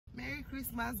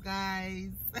Christmas,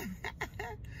 guys.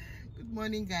 Good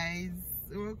morning, guys.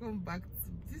 Welcome back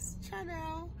to this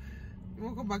channel.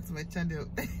 Welcome back to my channel.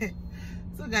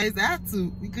 So guys, I had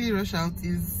to quickly rush out.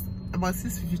 It's about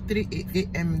 6:53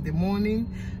 a.m. in the morning,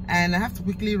 and I have to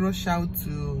quickly rush out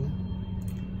to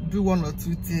do one or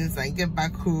two things and get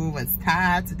back home and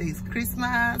start. Today is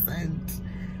Christmas and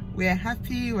we're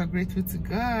happy, we're grateful to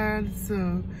God.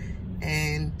 So,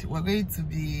 and we're going to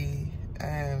be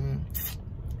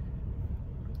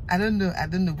I don't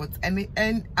know, but and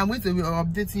I'm going to be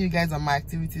updating you guys on my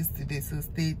activities today, so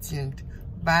stay tuned.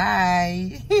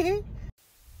 Bye. Live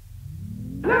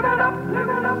it up, live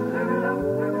it up, live it up,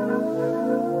 live it up.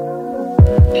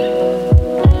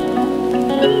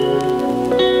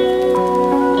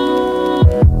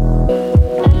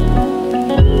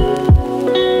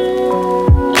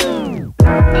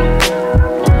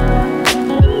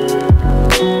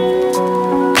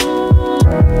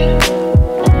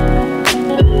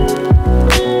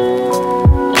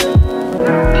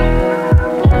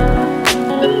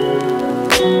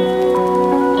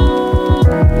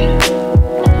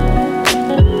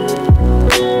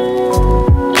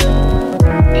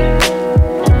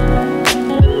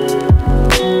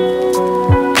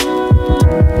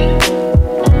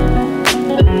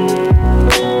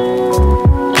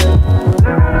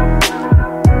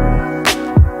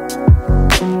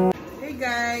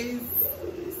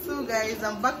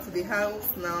 I'm back to the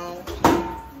house now.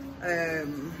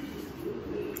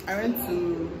 I went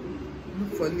to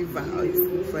look for liver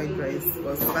or fried rice,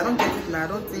 because if I don't get it now, I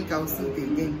don't think I'll see it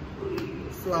again.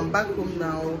 So I'm back home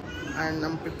now and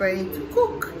I'm preparing to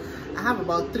cook. I have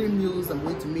about 3 meals I'm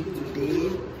going to make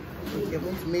today. Okay, I'm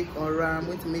going to make ora, I'm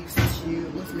going to make stew,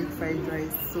 I'm going to make fried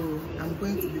rice. So I'm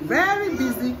going to be very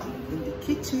busy in the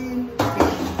kitchen.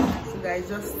 Okay. So guys,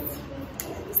 just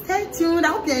stay tuned. I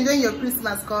hope you're enjoying your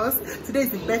Christmas, because today is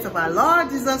the birth of our Lord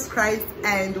Jesus Christ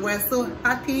and we're so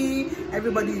happy.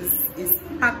 Everybody is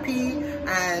happy,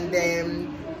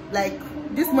 and like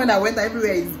this month I went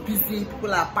everywhere is busy.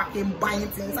 People are packing, buying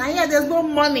things, and yeah, there's no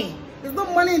money. There's no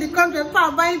money in the country. People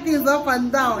are buying things up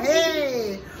and down.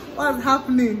 Hey, what's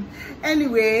happening?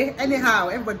 Anyhow,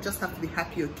 everybody just have to be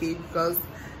happy, okay? Because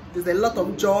there's a lot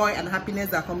of joy and happiness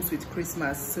that comes with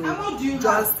Christmas. So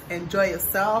just enjoy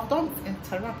yourself. Don't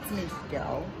interrupt me,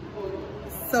 girl.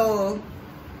 So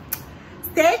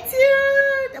stay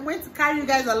tuned. I'm going to carry you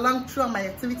guys along through my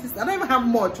activities. I don't even have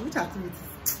much. Which activities?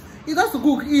 It's just to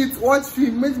cook, eat, watch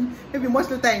film. Maybe much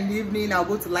later in the evening I'll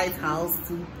go to Lighthouse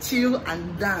to chill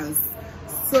and dance.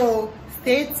 So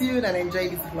stay tuned and enjoy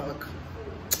this vlog.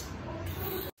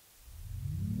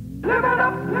 Live it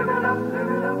up, live it up,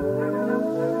 live it up, live it up.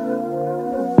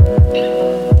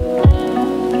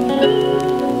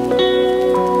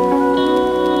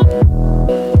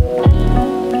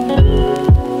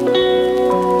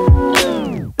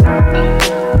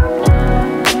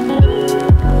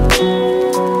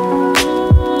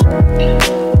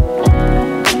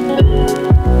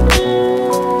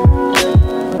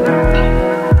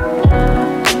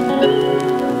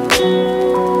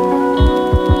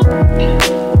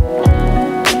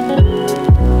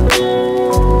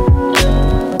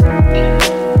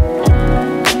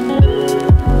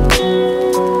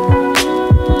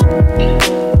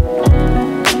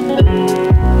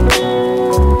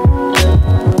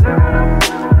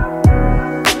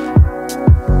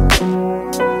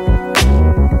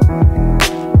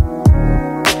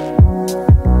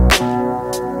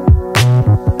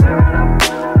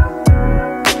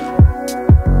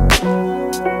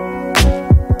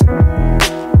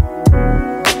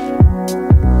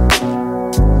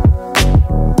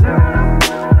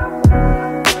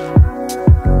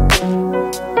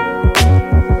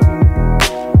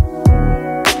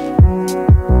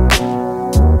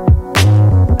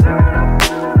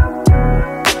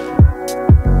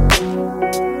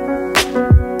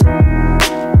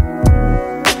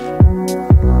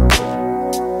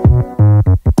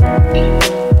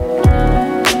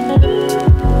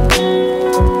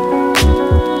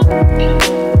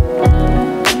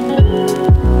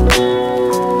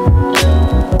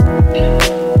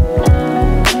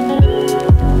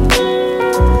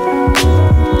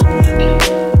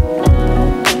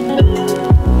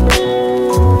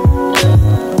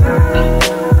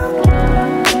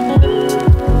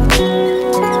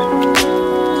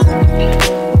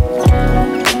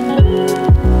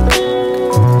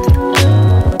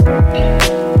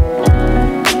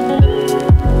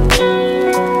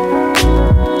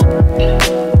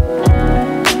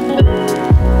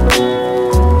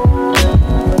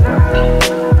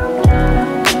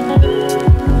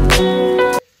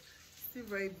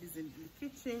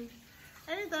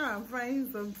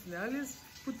 I always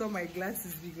put on my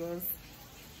glasses because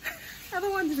I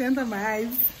don't want it to enter my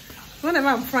eyes. Whenever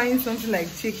I'm frying something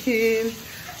like chicken,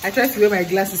 I try to wear my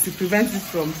glasses to prevent it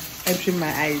from entering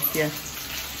my eyes. Yeah.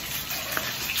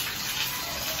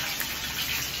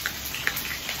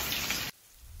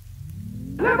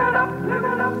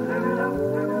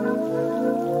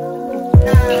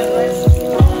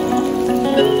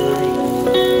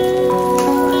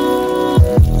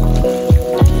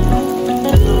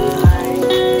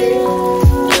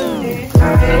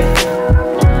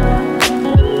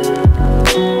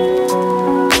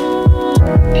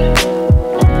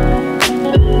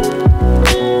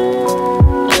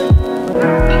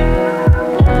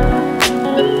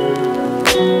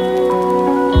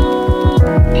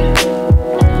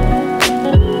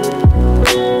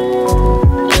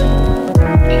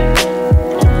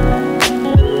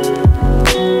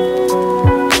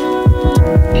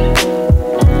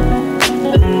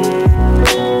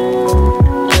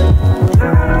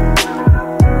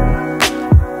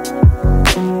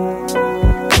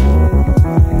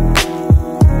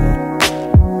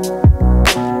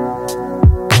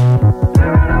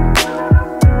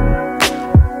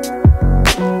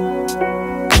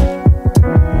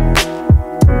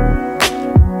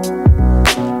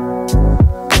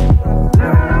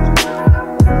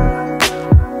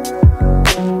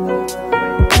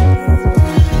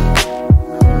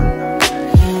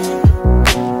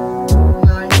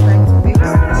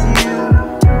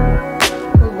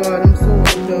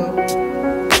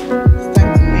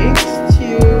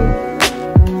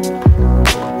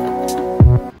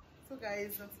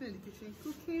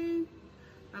 Cooking.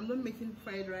 I'm not making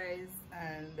fried rice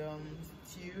and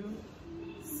stew,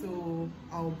 so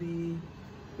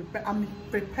I'm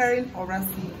preparing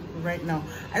orasi right now.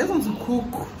 I just want to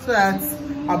cook so that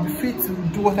I'll be free to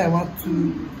do what I want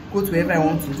to, go to wherever I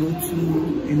want to go to,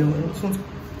 you know. I just want to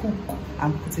cook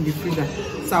and put in the freezer,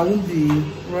 so I won't be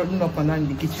running up and down in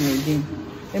the kitchen again.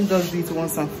 Let me just do it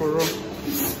once and for all.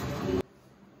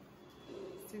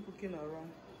 Still cooking around.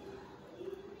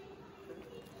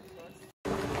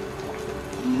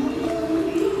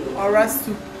 Aura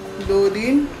soup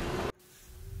loading.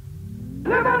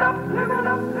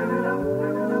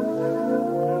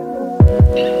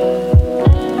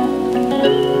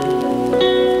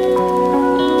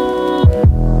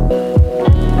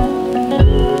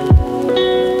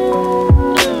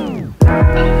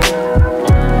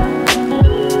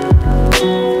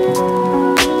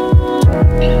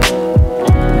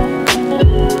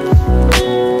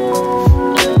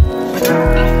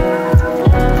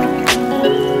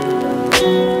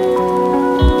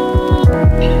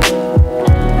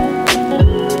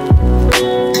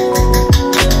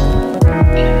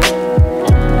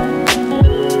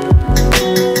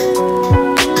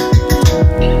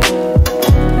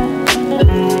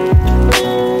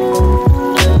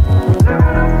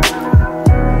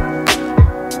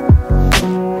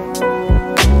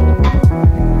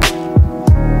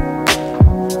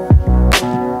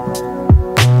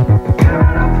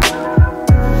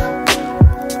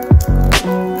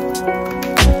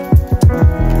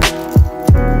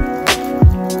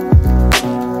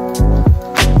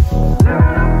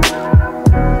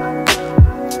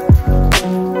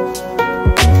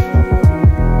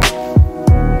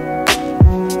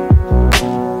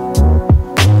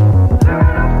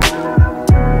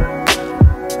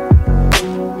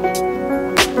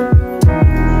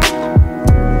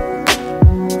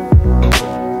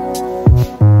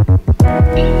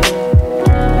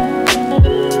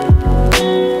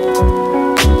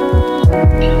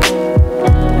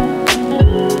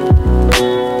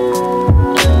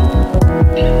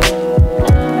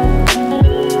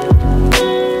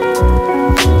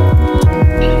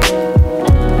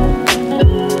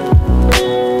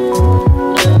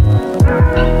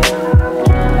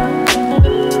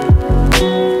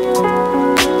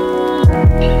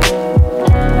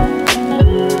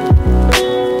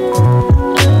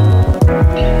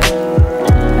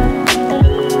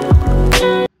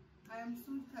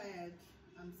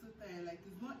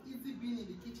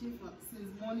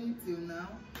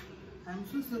 I'm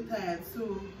so tired.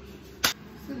 So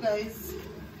guys,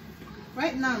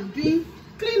 right now I'm doing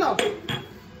clean up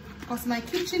because my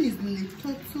kitchen is in a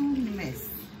total mess.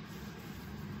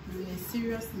 It's in a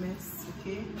serious mess.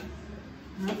 Okay,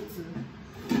 I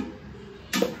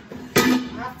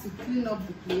have to clean up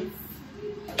the place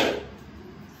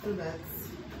so that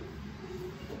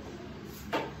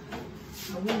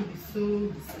I won't be so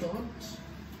disturbed.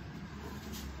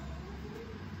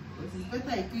 It's better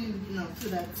I clean it now so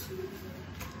that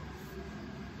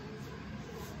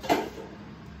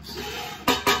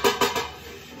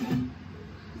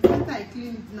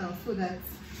clean it now so that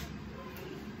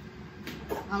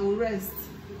I will rest.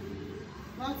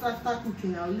 Not after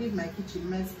cooking, I'll leave my kitchen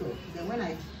messed up. Then when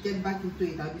I get back into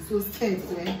it, I'll be so scared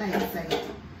to enter inside.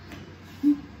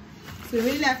 So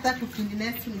really after cooking, the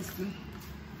next thing is to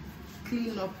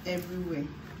clean up everywhere.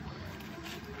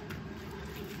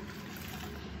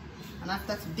 And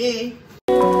after today,